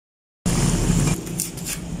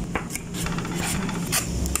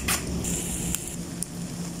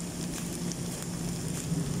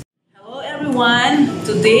everyone!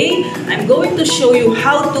 Today, I'm going to show you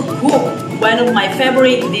how to cook one of my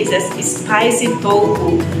favorite dishes, spicy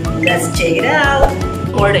tofu. Let's check it out!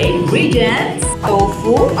 For the ingredients,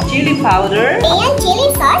 tofu, chili powder, and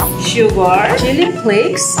chili sauce, sugar, chili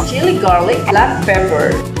flakes, chili garlic, black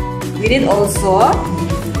pepper. We need also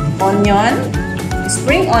onion,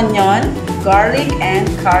 spring onion, garlic, and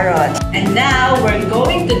carrot. And now we're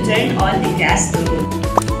going to turn on the gas stove.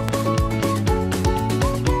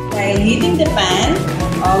 While heating the pan,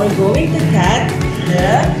 we're going to cut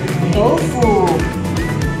the tofu.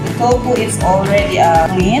 The tofu is already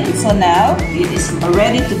clean, so now it is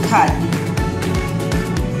ready to cut.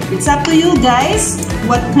 It's up to you guys.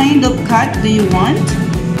 What kind of cut do you want?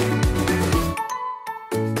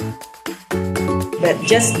 But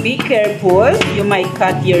just be careful, you might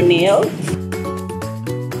cut your nail.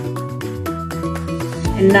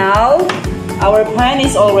 And now, our pan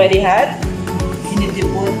is already hot. You need to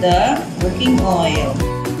put the cooking oil.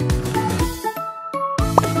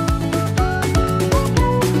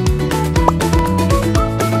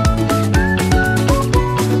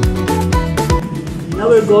 Now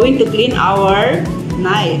we're going to clean our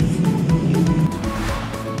knife.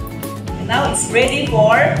 And now it's ready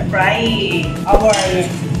for frying. Our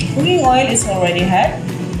cooking oil is already hot.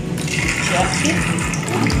 Just it.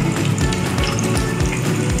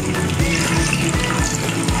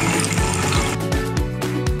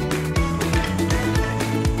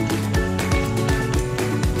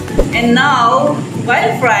 And now,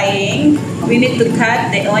 while frying, we need to cut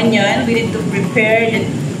the onion. We need to prepare the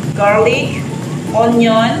garlic,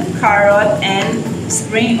 onion, carrot, and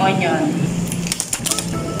spring onion.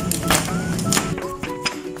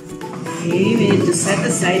 Okay, we need to set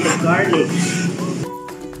aside the garlic.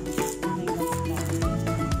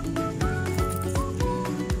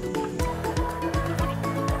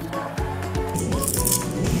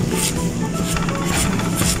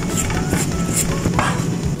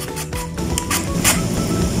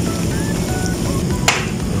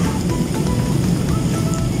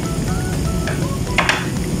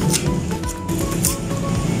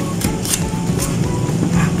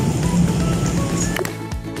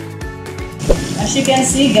 As you can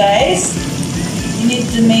see, guys, you need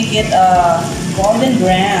to make it golden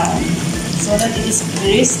brown so that it is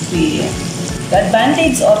crispy. The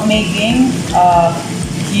advantage of making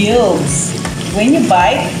cubes, when you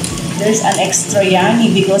bite, there's an extra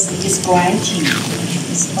yummy because it is crunchy,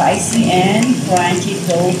 spicy and crunchy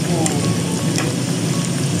tofu.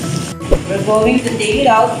 We're going to take it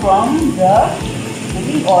out from the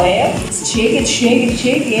cooking oil. Shake it, shake it,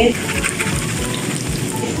 shake it.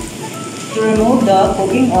 To remove the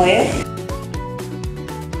cooking oil.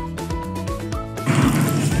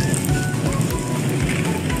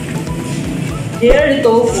 Here the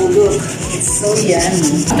tofu, look, it's so yummy.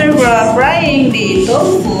 After frying the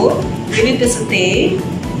tofu, we need to saute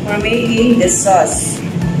for making the sauce.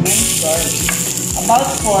 Minced garlic. About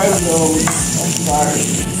 4 cloves of garlic.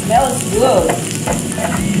 It smells good.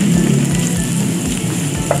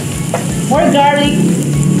 More garlic,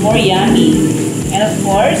 more yummy. And of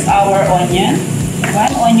course, our onion. 1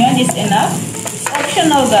 onion is enough. It's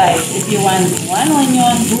optional, guys. If you want 1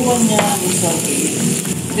 onion, 2 onion, it's okay.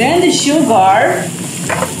 Then the sugar,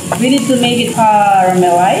 we need to make it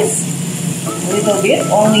caramelize a little bit,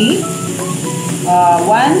 only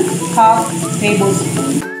 1/2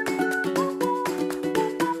 tablespoon.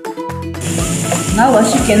 Now,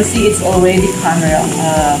 as you can see, it's already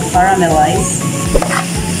caramelized.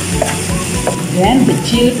 Then the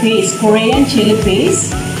chili paste, Korean chili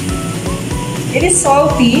paste. It is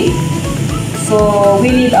salty, so we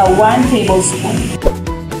need 1 tablespoon.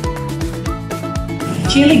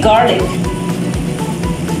 Chili garlic,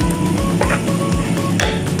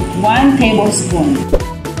 1 tablespoon.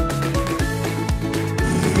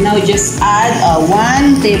 Now just add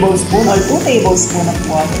 1 tablespoon or 2 tablespoons of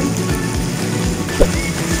water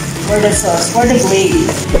for the sauce, for the gravy.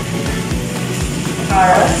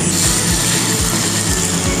 Carrots.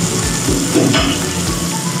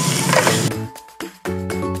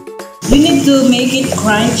 You need to make it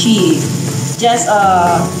crunchy, just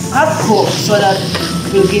half cook so that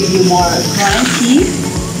it will give you more crunchy,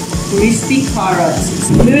 crispy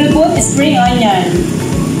carrots. We will put spring onion.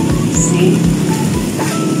 See?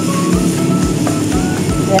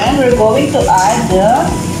 Then we're going to add the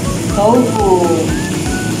tofu.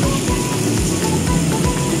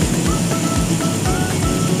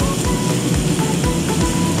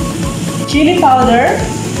 Chili powder.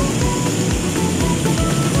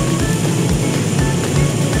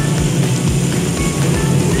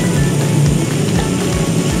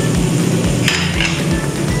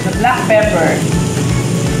 The black pepper.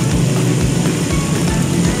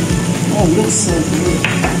 looks so good.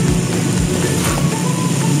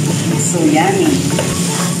 It's so yummy.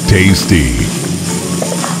 Tasty.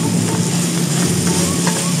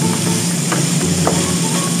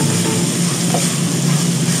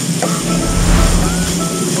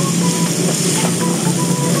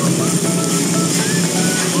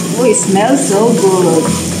 Oh, it smells so good.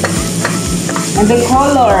 And the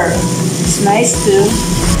color is nice too.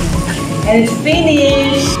 And it's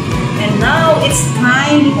finished. And now it's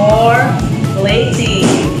time for plating.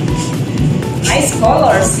 Nice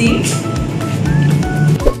color, see?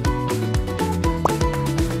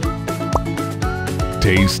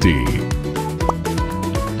 Tasty.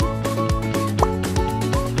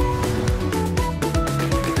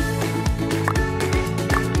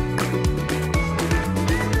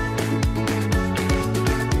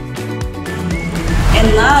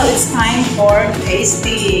 And now it's time for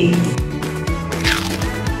tasting.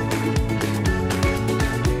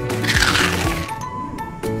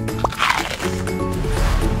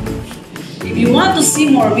 If you want to see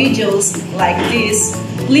more videos like this,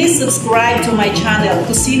 please subscribe to my channel,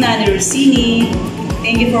 Kusina and Roshini.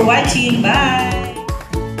 Thank you for watching. Bye!